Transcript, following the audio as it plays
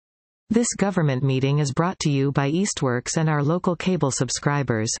This government meeting is brought to you by Eastworks and our local cable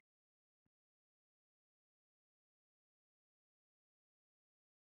subscribers.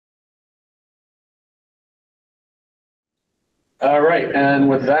 All right, and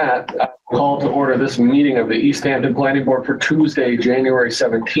with that, I'll call to order this meeting of the Easthampton Planning Board for Tuesday, January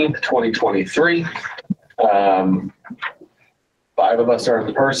 17th, 2023. 5 of us are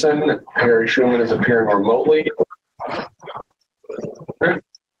in person. Harry Schumann is appearing remotely.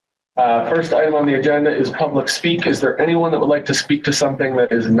 First item on the agenda is public speak. Is there anyone that would like to speak to something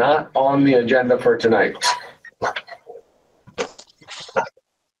that is not on the agenda for tonight?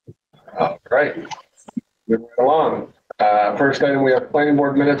 All right, moving along. First item, we have planning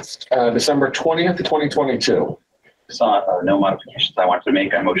board minutes, December 20th, 2022. Saw no modifications I wanted to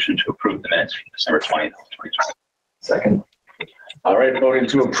make. I motion to approve the minutes for December 20th, 2020. Second. All right, voting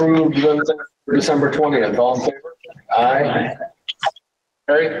to approve the minutes for December 20th. All in favor? Aye.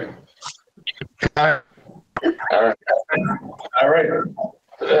 Harry? Aye. All right. All right.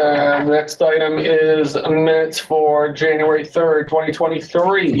 Next item is minutes for January 3rd,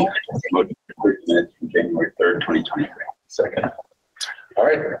 2023. Motion to approve the minutes for January 3rd, 2023. Second. All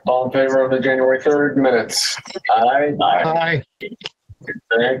right. All in favor of the January 3rd minutes? Aye. Aye.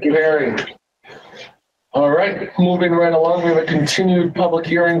 Thank you, Harry. All right, moving right along, we have a continued public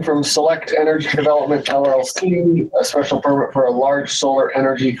hearing from Select Energy Development LLC, a special permit for a large solar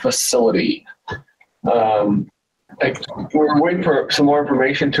energy facility. We're waiting for some more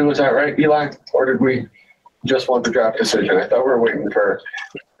information too, is that right, Eli? Or did we just want the draft decision? I thought we were waiting for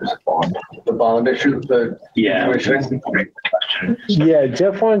the bond issue, commission. Yeah,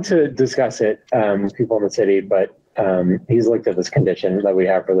 Jeff wanted to discuss it, people in the city, but he's looked at this condition that we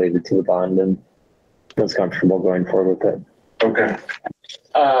have related to the bond and was comfortable going forward with it. Okay.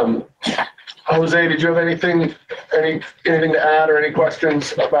 Jose, did you have anything to add or any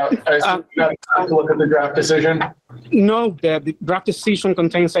questions about, to look at the draft decision? No, the draft decision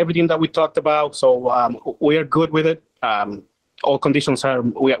contains everything that we talked about, so we are good with it. All conditions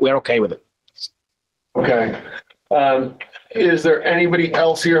we are okay with it. Okay. Is there anybody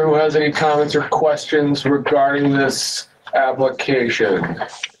else here who has any comments or questions regarding this application?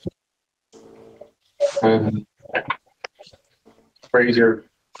 Raise your,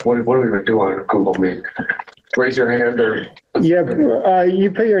 what do we even do on Google Meet? Raise your hand or. Yeah,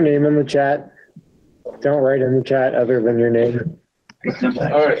 you put your name in the chat. Don't write in the chat other than your name.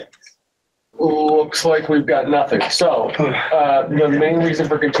 All right. Looks like we've got nothing. So the main reason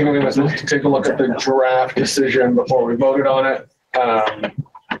for continuing this is to take a look at the draft decision before we voted on it.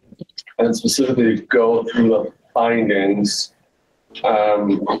 And specifically go through the findings.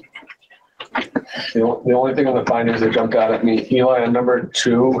 The only thing on the findings that jumped out at me, Eli, on number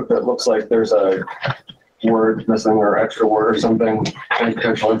 2, that looks like there's a word missing or extra word or something, and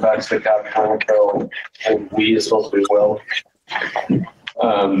potential impacts to capital co, and we is supposed to be will.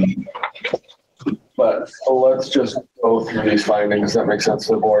 But let's just go through these findings. That makes sense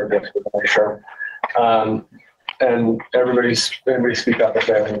to the board, just to make sure. And everybody speak up if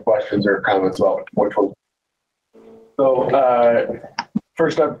they have any questions or comments about which one. So,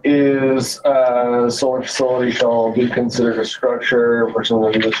 first up is solar facility shall be considered a structure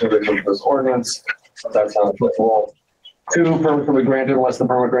pursuant to the provisions of this ordinance. That's not applicable. 2, permit will be granted unless the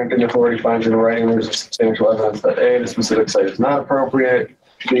permit granting authority finds in writing there's a substantial evidence that A, the specific site is not appropriate,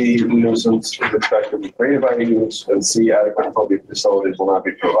 B, nuisance is expected to be created by use, and C, adequate appropriate facilities will not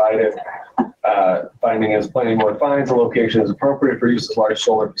be provided. Finding is planning board finds the location is appropriate for use as large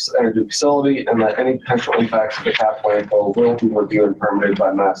solar energy facility and that any potential impacts to the capital info will be reviewed and permitted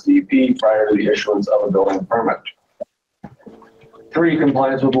by Mass DEP prior to the issuance of a building permit. 3,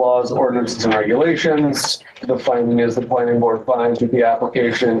 compliance with laws, ordinances, and regulations. The finding is the planning board finds that the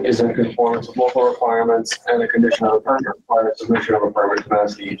application is in conformance with local requirements and a condition of a permit requires submission of a permit to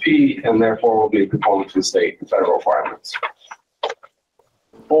Mass DEP and therefore will be in conformance with state and federal requirements.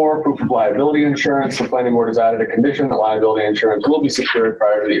 4, proof of liability insurance. The planning board has added a condition that liability insurance will be secured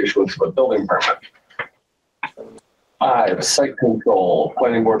prior to the issuance of a building permit. 5, site control.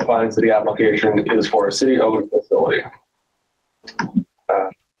 Planning board finds that the application is for a city-owned facility.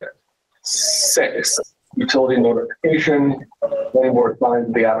 6, utility notification. Planning board finds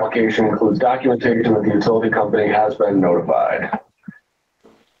that the application includes documentation that the utility company has been notified.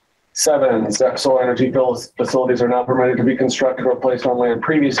 7, solar energy facilities are not permitted to be constructed or placed on land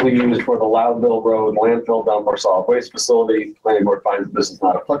previously used for the Loudville Road landfill dump or solid waste facility. Planning board finds that this is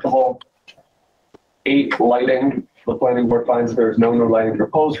not applicable. 8, lighting. The planning board finds that there is no new lighting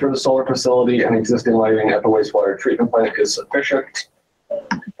proposed for the solar facility and existing lighting at the wastewater treatment plant is sufficient.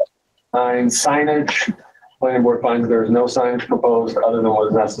 9, signage. Planning board finds there is no signage proposed other than what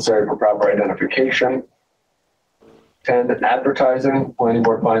is necessary for proper identification. 10, advertising. Planning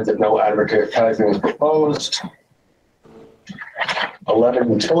board finds that no advertising is proposed.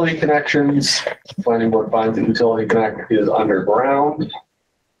 11, utility connections. Planning board finds that utility connect is underground.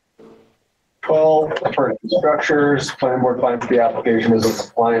 12, permanent structures. Planning board finds the application is in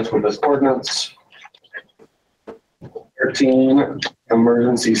compliance with this ordinance. 13,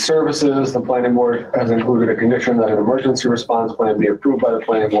 emergency services. The planning board has included a condition that an emergency response plan be approved by the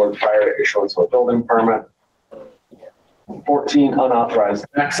planning board prior to issuance of a building permit. 14, unauthorized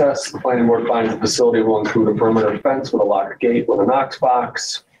access. The planning board finds the facility will include a perimeter fence with a locked gate with a Knox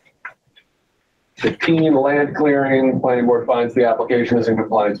box. 15, land clearing. Planning board finds the application is in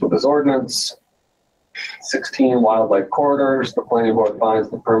compliance with this ordinance. 16, wildlife corridors. The planning board finds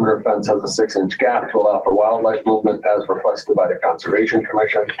the perimeter fence has a 6-inch gap to allow for wildlife movement as requested by the Conservation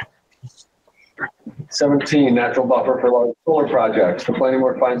Commission. 17, natural buffer for large solar projects. The planning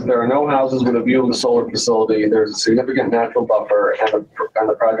board finds there are no houses with a view of the solar facility. There's a significant natural buffer and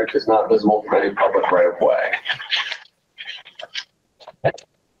the project is not visible from any public right of way.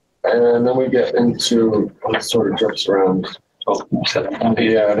 And then we get into, it sort of jumps around. Oh,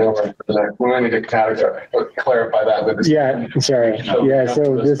 yeah, now we're going to clarify that. Yeah, sorry. Yeah,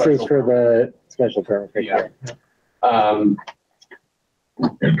 so this is for the special permit. Yeah.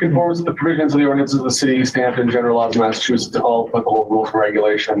 It conforms to the provisions of the ordinances of the city of Easthampton, general laws of Massachusetts, and all applicable rules and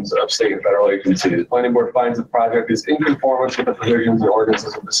regulations of state and federal agencies. The planning board finds the project is in conformance with the provisions and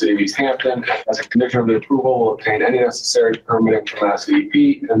ordinances of the city of Easthampton. As a condition of the approval, will obtain any necessary permitting from Mass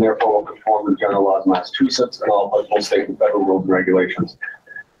DEP, and therefore will conform to the general laws of Massachusetts and all applicable state and federal rules and regulations.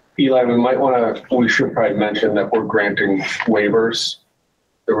 Eli, we should probably mention that we're granting waivers.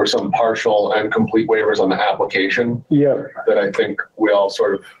 There were some partial and complete waivers on the application that I think we all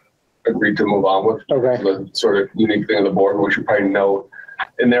sort of agreed to move on with. Okay. The sort of unique thing of the board, we should probably note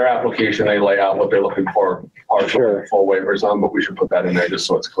in their application, they lay out what they're looking for, partial and full waivers on, but we should put that in there just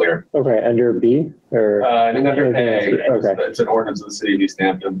so it's clear. Okay, under B or? I think under A, okay. It's an ordinance of the city of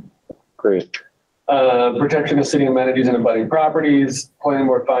Easthampton. Great. Protection of city amenities and abutting properties. Planning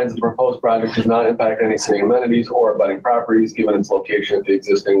board finds the proposed project does not impact any city amenities or abutting properties given its location at the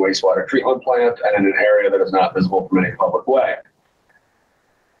existing wastewater treatment plant and in an area that is not visible from any public way.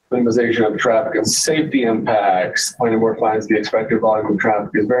 Minimization of traffic and safety impacts. Planning board finds the expected volume of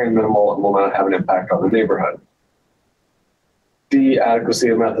traffic is very minimal and will not have an impact on the neighborhood. D, adequacy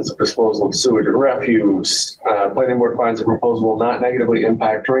of methods of disposal of sewage and refuse. Planning board finds the proposal will not negatively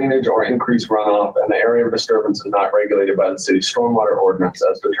impact drainage or increase runoff, and the area of disturbance is not regulated by the city's stormwater ordinance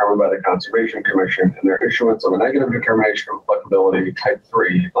as determined by the Conservation Commission in their issuance of a negative determination of applicability type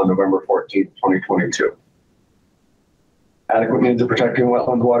 3 on November 14th, 2022. Adequate means of protecting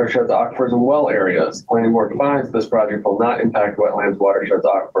wetlands, watersheds, aquifers, and well areas. Planning board finds this project will not impact wetlands, watersheds,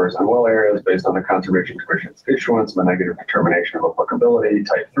 aquifers, and well areas based on the Conservation Commission's issuance of a negative determination of applicability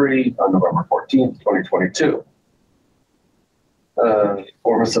type 3 on November 14th, 2022.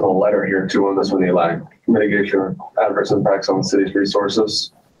 We're missing a letter here too on this one, Eli. Mitigation of adverse impacts on the city's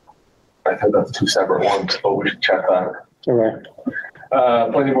resources. I think that's two separate ones, but we should check that. Okay.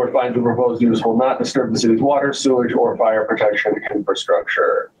 Planning board finds the proposed use will not disturb the city's water, sewage, or fire protection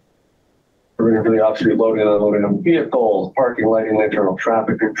infrastructure. Provision for the off-street loading and unloading of vehicles, parking, lighting, and internal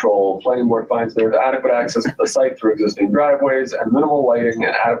traffic control. Planning board finds there is adequate access to the site through existing driveways and minimal lighting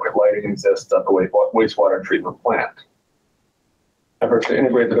and adequate lighting exists at the wastewater treatment plant. Efforts to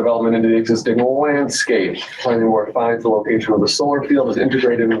integrate the development into the existing landscape. Planning board finds the location of the solar field is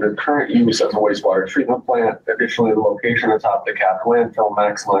integrated into the current use as a wastewater treatment plant. Additionally, the location atop the capped landfill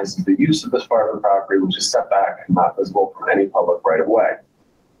maximizes the use of this part of the property, which is set back and not visible from any public right of way.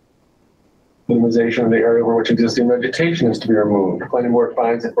 Minimization of the area over which existing vegetation is to be removed. Planning board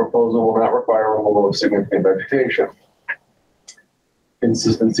finds the proposal will not require removal of significant vegetation.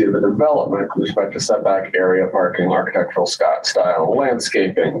 Consistency of the development with respect to setback area, parking, architectural style,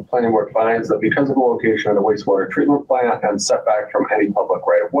 landscaping. Planning board finds that because of the location of the wastewater treatment plant and setback from any public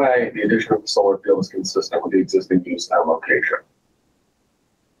right of way, the addition of the solar field is consistent with the existing use and location.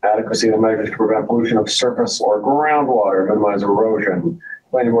 Adequacy of the measures to prevent pollution of surface or groundwater, minimize erosion.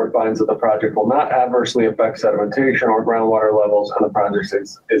 Planning board finds that the project will not adversely affect sedimentation or groundwater levels, and the project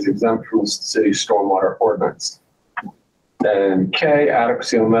is exempt from the city's stormwater ordinance. And K,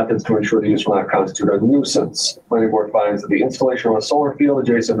 adequacy of methods to ensure the use will not constitute a nuisance. Planning board finds that the installation of a solar field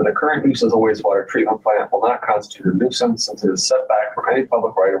adjacent to the current use as a wastewater treatment plant will not constitute a nuisance since it is set back from any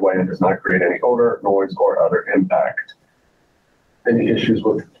public right of way and does not create any odor, noise, or other impact. Any issues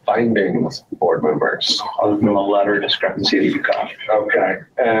with findings, board members? Other than the letter discrepancy that you got. Okay,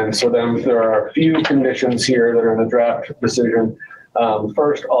 and so then there are a few conditions here that are in the draft decision.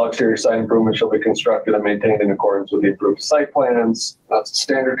 First, all exterior site improvements shall be constructed and maintained in accordance with the approved site plans. That's a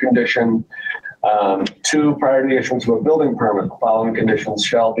standard condition. 2, prior to the issuance of a building permit, the following conditions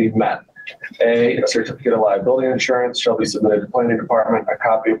shall be met. A certificate of liability insurance shall be submitted to the planning department, a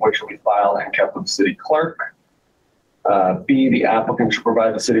copy of which shall be filed and kept with the city clerk. B, the applicant should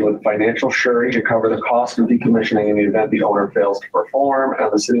provide the city with financial surety to cover the cost of decommissioning in the event the owner fails to perform,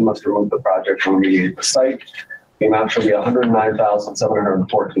 and the city must remove the project from the site. The amount shall be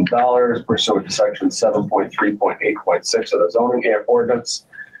 $109,714 pursuant to section 7.3.8.6 of the zoning ordinance.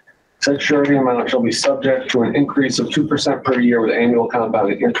 Such surety amount shall be subject to an increase of 2% per year with annual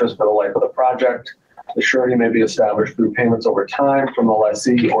compounding interest for the life of the project. The surety may be established through payments over time from the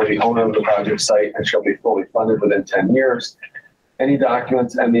lessee or the owner of the project site and shall be fully funded within 10 years. Any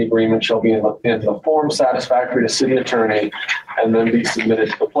documents and the agreement shall be in the form satisfactory to city attorney and then be submitted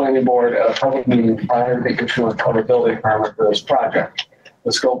to the planning board at a public meeting prior to the issuance of a building permit for this project.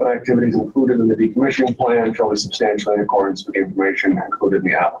 The scope and activities included in the decommissioning plan shall be substantially in accordance with the information included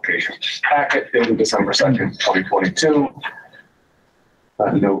in the application packet dated December 2nd, 2022.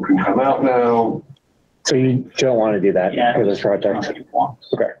 That note can come out now. So you don't want to do that for this project?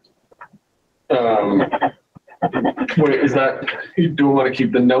 Okay. Wait, is that, do we want to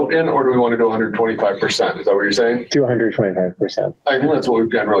keep the note in or do we want to do 125%? Is that what you're saying? Do 125%. I think that's what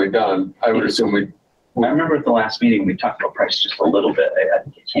we've generally done. I would assume we. I remember at the last meeting, we talked about price just a little bit.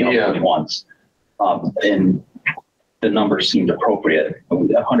 Only once. And the number seemed appropriate.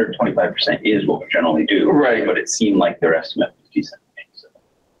 125% is what we generally do. Right. But it seemed like their estimate was decent. So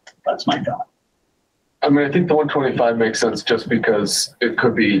that's my thought. I mean, I think the 125 makes sense just because it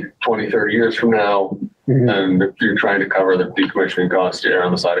could be 20, 30 years from now. And if you're trying to cover the decommissioning cost, you're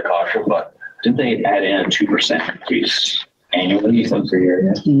on the side of caution, but. Didn't they add in a 2% increase annually per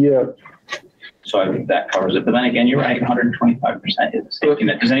year? Yeah. So I think that covers it. But then again, you're right, 125% is a safety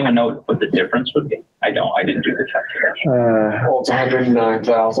net. Does anyone know what the difference would be? I don't. I didn't do the calculation. Well, it's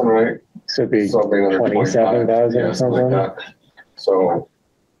 109,000, right? So it'd be Something under 27,000 yeah, or something like that. So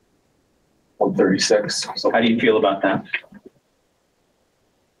 136. So how do you feel about that?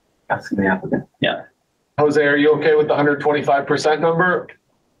 Asking the applicant. Yeah. Jose, are you okay with the 125% number?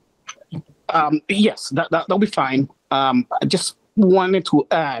 Yes, that'll be fine. I just wanted to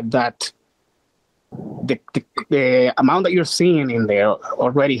add that the amount that you're seeing in there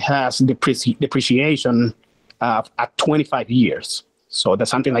already has depreciation at 25 years. So that's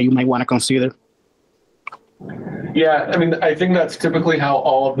something that you might want to consider. Yeah, I mean, I think that's typically how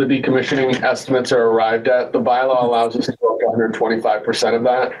all of the decommissioning estimates are arrived at. The bylaw allows us to go up to 125% of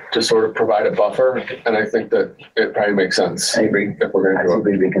that to sort of provide a buffer. And I think that it probably makes sense. I agree. If we're going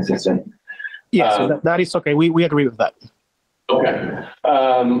to be consistent. Yeah, so that is okay. We agree with that. Okay.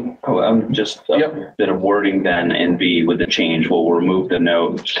 Just a bit of wording then in B with the change. We'll remove the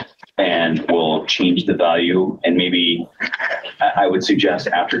note and we'll change the value. And maybe I would suggest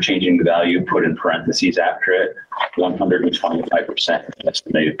after changing the value, put in parentheses after it, 125%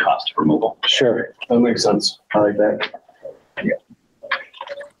 estimated cost of removal. Sure. That makes sense. I like that.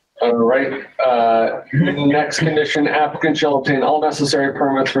 All right. Next condition, applicant shall obtain all necessary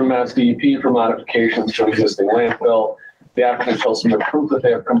permits from Mass DEP for modifications to existing landfill. The applicant shall submit proof that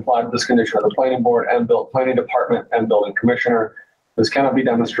they have complied with this condition of the planning board and planning department and building commissioner. This cannot be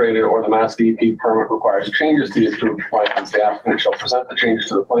demonstrated or the Mass DEP permit requires changes to the approved plans. The applicant shall present the changes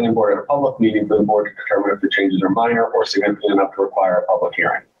to the planning board at a public meeting for the board to determine if the changes are minor or significant enough to require a public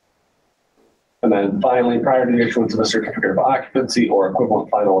hearing. And then finally, prior to the issuance of a certificate of occupancy or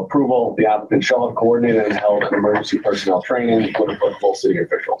equivalent final approval, the applicant shall have coordinated and held an emergency personnel training with applicable city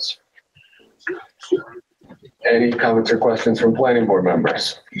officials. Any comments or questions from planning board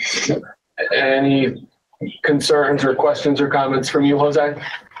members? Any concerns or questions or comments from you, Jose?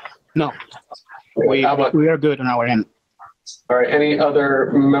 No, we are good on our end. All right. Any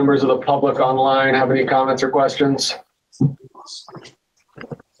other members of the public online have any comments or questions?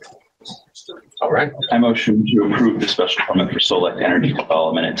 All right. I motion to approve the special permit for Select Energy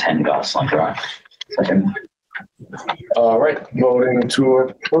Development at 10 Gosling Drive. Second. All right. Voting to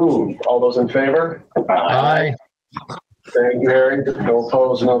approve. All those in favor? Aye. Thank you, Harry. No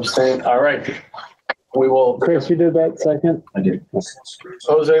opposed, no abstain. All right. We will. Chris, you did that second? I did.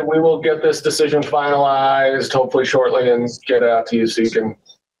 Jose, we will get this decision finalized hopefully shortly and get out to you so you can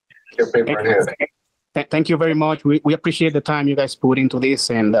get paper in hand. Thank you very much. We appreciate the time you guys put into this,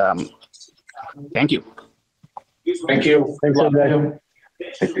 and thank you. Thank you. Thanks, Jose.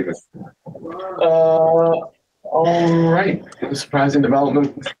 All right, surprising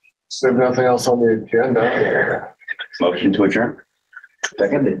development. So we have nothing else on the agenda. Motion to adjourn.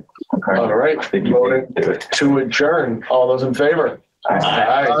 Seconded. All right, voting to adjourn. All those in favor?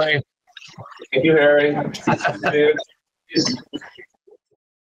 Aye. Thank you, Harry.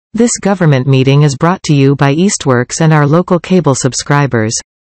 This government meeting is brought to you by Eastworks and our local cable subscribers.